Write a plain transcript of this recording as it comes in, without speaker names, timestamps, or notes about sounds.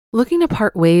Looking to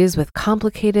part ways with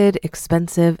complicated,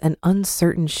 expensive, and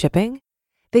uncertain shipping?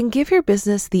 Then give your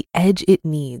business the edge it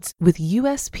needs with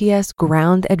USPS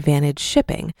Ground Advantage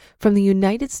shipping from the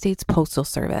United States Postal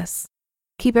Service.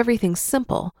 Keep everything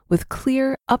simple with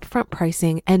clear, upfront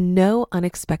pricing and no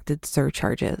unexpected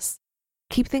surcharges.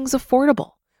 Keep things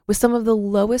affordable with some of the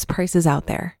lowest prices out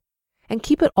there. And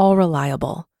keep it all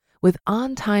reliable with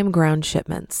on-time ground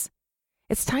shipments.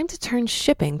 It's time to turn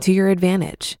shipping to your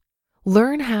advantage.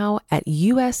 Learn how at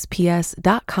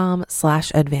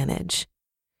USPS.com/advantage.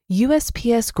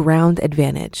 USPS Ground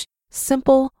Advantage.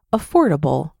 Simple,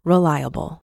 affordable,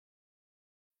 reliable.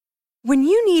 When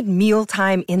you need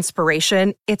mealtime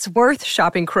inspiration, it's worth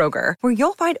shopping Kroger, where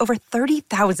you'll find over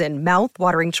 30,000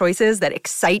 mouth-watering choices that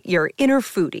excite your inner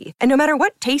foodie. And no matter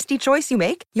what tasty choice you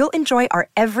make, you'll enjoy our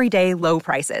everyday low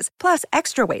prices, plus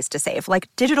extra ways to save, like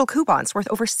digital coupons worth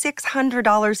over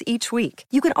 $600 each week.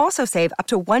 You can also save up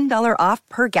to $1 off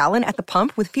per gallon at the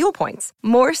pump with fuel points.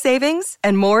 More savings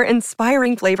and more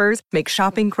inspiring flavors make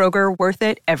shopping Kroger worth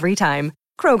it every time.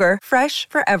 Kroger, fresh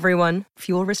for everyone.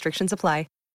 Fuel restrictions apply.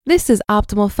 This is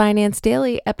Optimal Finance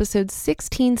Daily, episode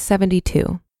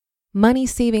 1672, Money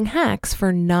Saving Hacks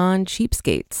for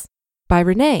Non-Cheapskates by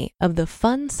Renee of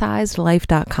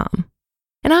thefunsizedlife.com.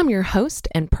 And I'm your host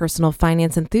and personal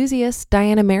finance enthusiast,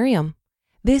 Diana Merriam.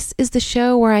 This is the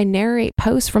show where I narrate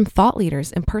posts from thought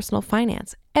leaders in personal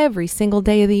finance every single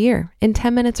day of the year in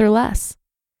 10 minutes or less.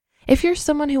 If you're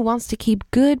someone who wants to keep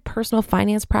good personal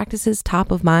finance practices top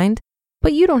of mind,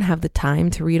 but you don't have the time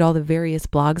to read all the various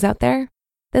blogs out there,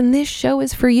 then this show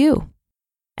is for you.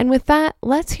 And with that,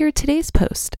 let's hear today's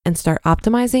post and start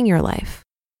optimizing your life.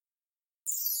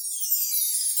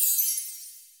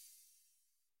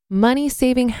 Money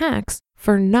Saving Hacks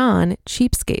for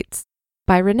Non-Cheapskates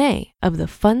by Renee of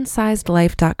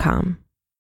thefunsizedlife.com.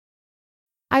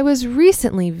 I was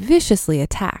recently viciously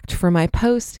attacked for my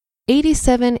post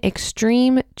 87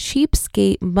 Extreme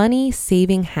Cheapskate Money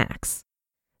Saving Hacks.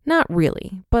 Not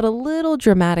really, but a little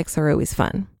dramatics are always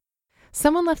fun.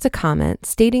 Someone left a comment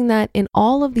stating that in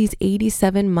all of these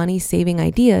 87 money-saving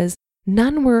ideas,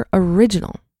 none were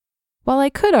original. While I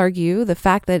could argue the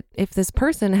fact that if this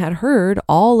person had heard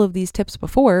all of these tips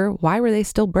before, why were they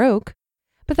still broke?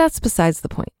 But that's besides the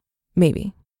point.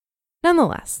 Maybe.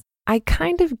 Nonetheless, I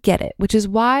kind of get it, which is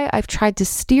why I've tried to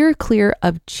steer clear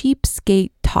of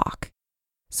cheapskate talk.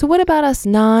 So what about us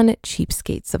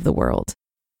non-cheapskates of the world?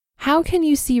 How can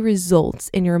you see results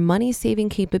in your money-saving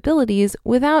capabilities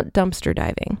without dumpster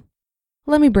diving?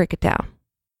 Let me break it down.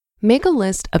 Make a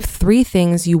list of 3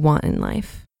 things you want in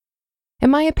life. In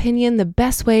my opinion, the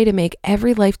best way to make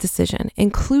every life decision,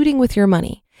 including with your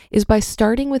money, is by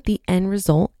starting with the end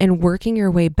result and working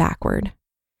your way backward.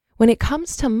 When it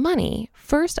comes to money,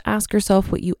 first ask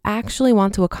yourself what you actually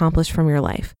want to accomplish from your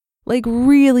life. Like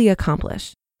really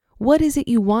accomplish. What is it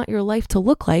you want your life to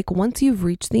look like once you've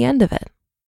reached the end of it?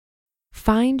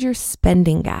 Find your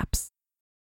spending gaps.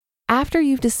 After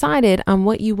you've decided on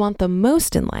what you want the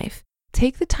most in life,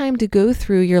 take the time to go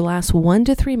through your last 1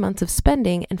 to 3 months of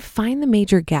spending and find the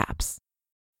major gaps.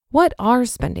 What are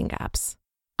spending gaps?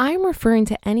 I'm referring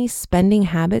to any spending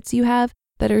habits you have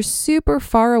that are super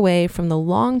far away from the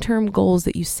long-term goals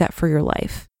that you set for your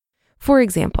life. For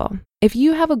example, if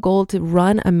you have a goal to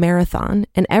run a marathon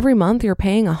and every month you're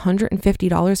paying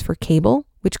 $150 for cable,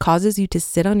 which causes you to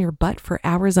sit on your butt for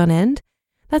hours on end,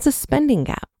 that's a spending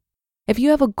gap. If you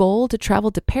have a goal to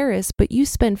travel to Paris, but you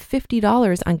spend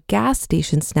 $50 on gas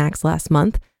station snacks last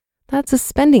month, that's a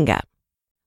spending gap.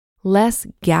 Less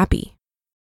gappy.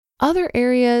 Other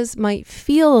areas might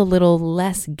feel a little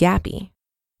less gappy.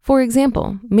 For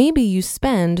example, maybe you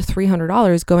spend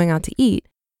 $300 going out to eat,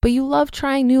 but you love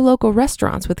trying new local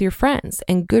restaurants with your friends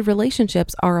and good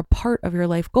relationships are a part of your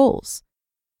life goals.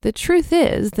 The truth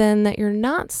is then that you're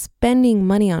not spending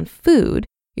money on food,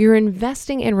 you're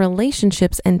investing in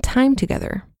relationships and time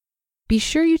together. Be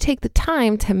sure you take the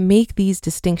time to make these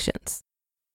distinctions.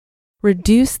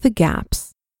 Reduce the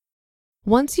gaps.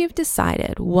 Once you've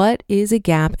decided what is a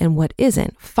gap and what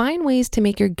isn't, find ways to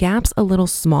make your gaps a little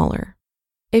smaller.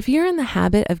 If you're in the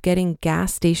habit of getting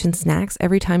gas station snacks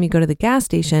every time you go to the gas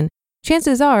station,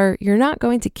 chances are you're not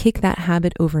going to kick that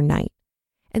habit overnight.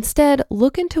 Instead,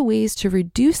 look into ways to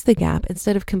reduce the gap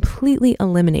instead of completely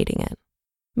eliminating it.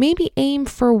 Maybe aim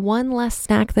for 1 less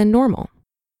snack than normal.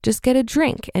 Just get a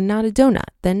drink and not a donut,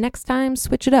 then next time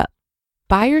switch it up.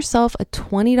 Buy yourself a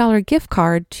 $20 gift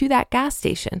card to that gas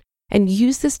station and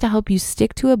use this to help you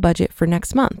stick to a budget for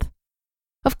next month.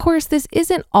 Of course, this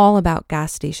isn't all about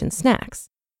gas station snacks.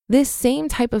 This same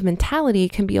type of mentality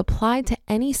can be applied to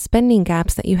any spending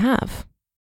gaps that you have.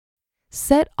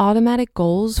 Set automatic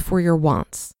goals for your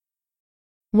wants.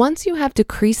 Once you have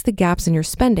decreased the gaps in your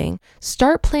spending,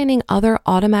 start planning other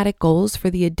automatic goals for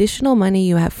the additional money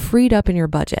you have freed up in your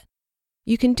budget.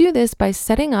 You can do this by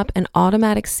setting up an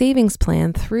automatic savings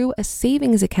plan through a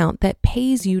savings account that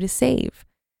pays you to save.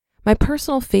 My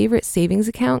personal favorite savings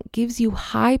account gives you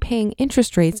high-paying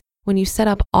interest rates when you set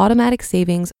up automatic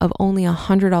savings of only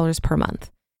 $100 per month.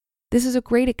 This is a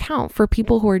great account for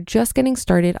people who are just getting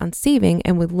started on saving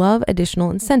and would love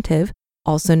additional incentive,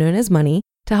 also known as money,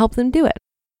 to help them do it.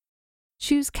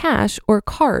 Choose cash or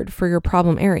card for your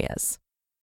problem areas.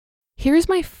 Here's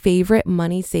my favorite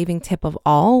money saving tip of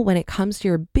all when it comes to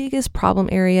your biggest problem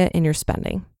area in your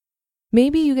spending.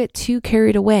 Maybe you get too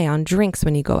carried away on drinks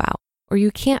when you go out, or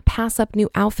you can't pass up new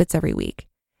outfits every week.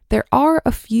 There are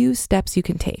a few steps you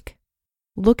can take.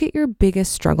 Look at your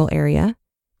biggest struggle area,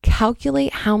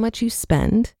 calculate how much you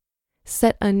spend,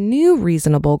 set a new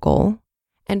reasonable goal,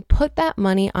 and put that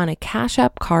money on a Cash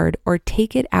App card or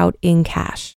take it out in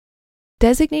cash.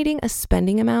 Designating a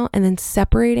spending amount and then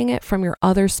separating it from your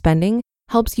other spending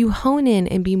helps you hone in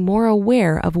and be more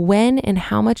aware of when and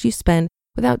how much you spend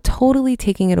without totally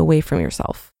taking it away from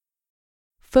yourself.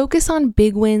 Focus on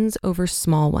big wins over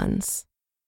small ones.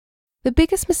 The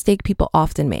biggest mistake people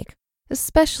often make,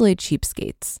 especially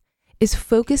cheapskates, is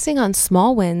focusing on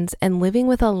small wins and living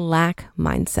with a lack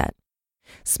mindset.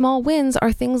 Small wins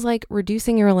are things like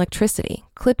reducing your electricity,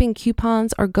 clipping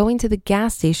coupons, or going to the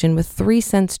gas station with 3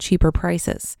 cents cheaper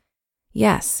prices.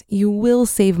 Yes, you will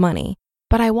save money,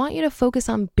 but I want you to focus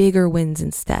on bigger wins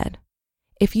instead.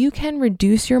 If you can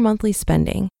reduce your monthly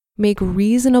spending, make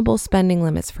reasonable spending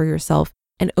limits for yourself,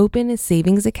 and open a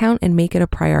savings account and make it a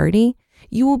priority,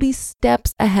 you will be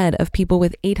steps ahead of people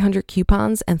with 800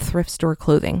 coupons and thrift store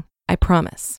clothing. I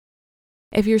promise.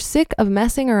 If you're sick of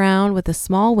messing around with the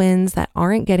small wins that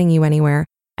aren't getting you anywhere,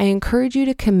 I encourage you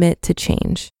to commit to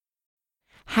change.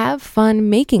 Have fun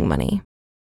making money.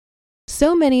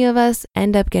 So many of us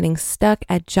end up getting stuck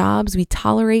at jobs we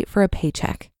tolerate for a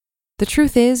paycheck. The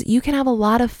truth is, you can have a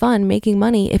lot of fun making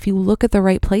money if you look at the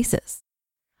right places.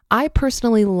 I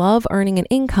personally love earning an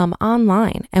income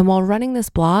online, and while running this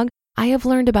blog, I have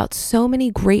learned about so many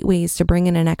great ways to bring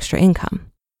in an extra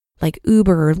income, like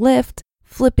Uber or Lyft,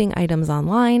 flipping items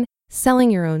online, selling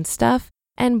your own stuff,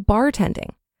 and bartending.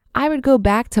 I would go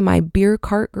back to my beer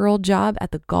cart girl job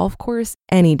at the golf course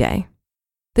any day.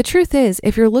 The truth is,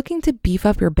 if you're looking to beef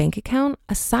up your bank account,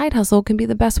 a side hustle can be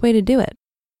the best way to do it.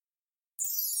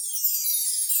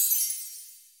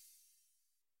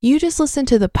 You just listened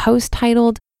to the post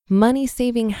titled Money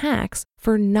Saving Hacks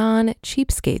for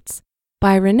Non-Cheapskates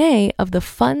by Renee of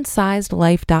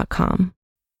thefunsizedlife.com.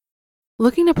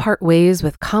 Looking to part ways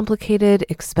with complicated,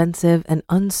 expensive, and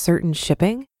uncertain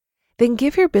shipping? Then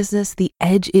give your business the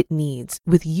edge it needs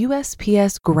with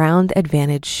USPS Ground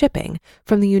Advantage shipping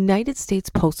from the United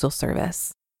States Postal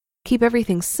Service. Keep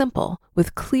everything simple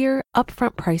with clear,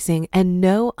 upfront pricing and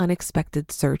no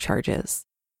unexpected surcharges.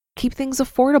 Keep things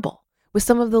affordable with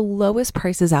some of the lowest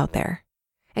prices out there.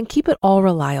 And keep it all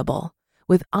reliable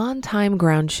with on-time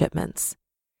ground shipments.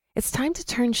 It's time to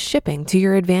turn shipping to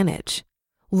your advantage.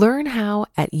 Learn how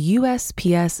at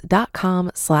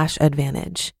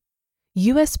USPS.com/advantage.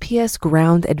 USPS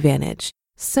Ground Advantage.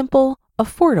 Simple,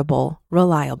 affordable,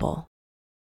 reliable.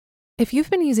 If you've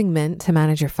been using Mint to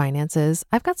manage your finances,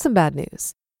 I've got some bad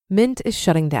news. Mint is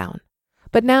shutting down.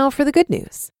 But now for the good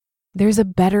news. There's a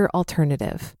better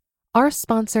alternative. Our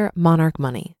sponsor, Monarch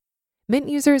Money. Mint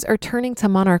users are turning to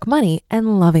Monarch Money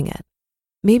and loving it.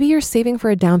 Maybe you're saving for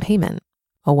a down payment,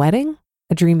 a wedding,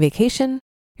 a dream vacation,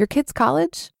 your kids'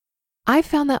 college. I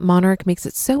found that Monarch makes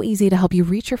it so easy to help you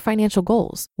reach your financial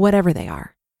goals, whatever they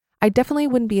are. I definitely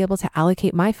wouldn't be able to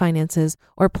allocate my finances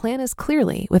or plan as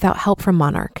clearly without help from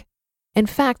Monarch. In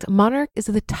fact, Monarch is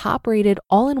the top-rated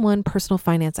all-in-one personal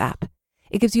finance app.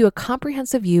 It gives you a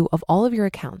comprehensive view of all of your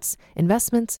accounts,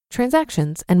 investments,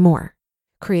 transactions, and more.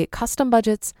 Create custom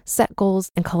budgets, set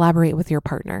goals, and collaborate with your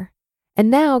partner.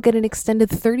 And now get an extended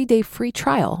 30-day free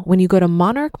trial when you go to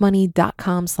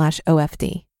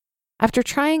monarchmoney.com/OFD. After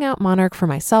trying out Monarch for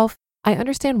myself, I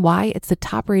understand why it's the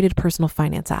top-rated personal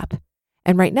finance app.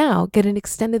 And right now, get an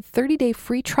extended 30-day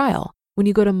free trial when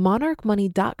you go to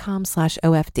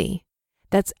monarchmoney.com/OFD.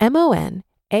 That's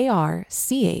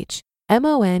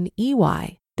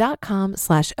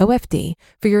monarchmoney.com/OFD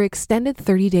for your extended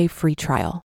 30-day free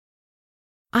trial.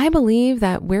 I believe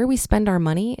that where we spend our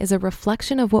money is a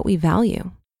reflection of what we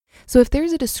value. So if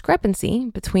there's a discrepancy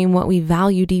between what we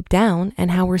value deep down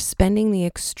and how we're spending the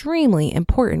extremely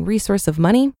important resource of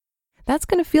money, that's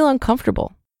going to feel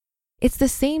uncomfortable. It's the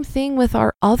same thing with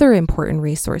our other important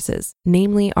resources,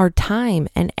 namely our time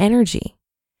and energy.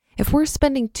 If we're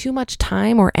spending too much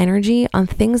time or energy on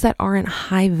things that aren't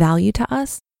high value to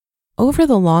us, over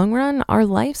the long run, our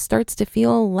life starts to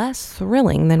feel less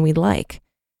thrilling than we'd like.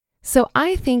 So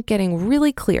I think getting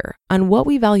really clear on what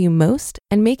we value most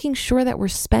and making sure that we're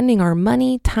spending our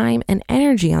money, time, and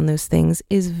energy on those things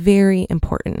is very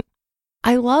important.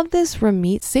 I love this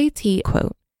Ramit Sethi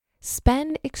quote,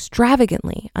 "Spend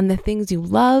extravagantly on the things you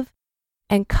love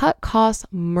and cut costs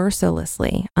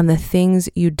mercilessly on the things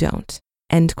you don't."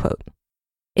 End quote.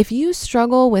 If you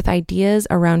struggle with ideas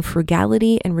around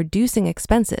frugality and reducing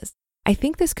expenses, I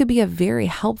think this could be a very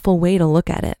helpful way to look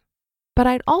at it. But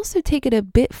I'd also take it a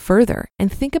bit further and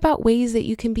think about ways that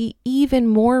you can be even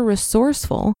more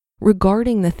resourceful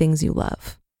regarding the things you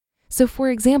love. So for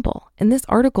example, in this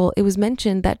article, it was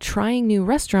mentioned that trying new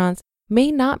restaurants may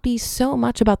not be so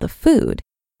much about the food.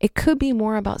 It could be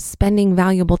more about spending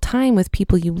valuable time with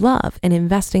people you love and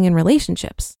investing in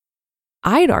relationships.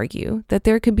 I'd argue that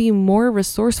there could be more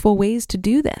resourceful ways to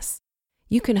do this.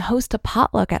 You can host a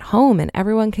potluck at home and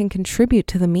everyone can contribute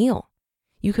to the meal.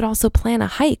 You could also plan a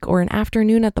hike or an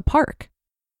afternoon at the park.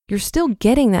 You're still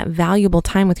getting that valuable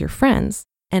time with your friends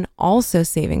and also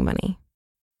saving money.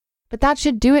 But that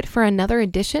should do it for another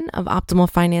edition of Optimal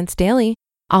Finance Daily.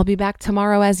 I'll be back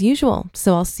tomorrow as usual,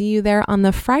 so I'll see you there on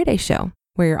the Friday show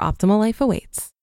where your optimal life awaits.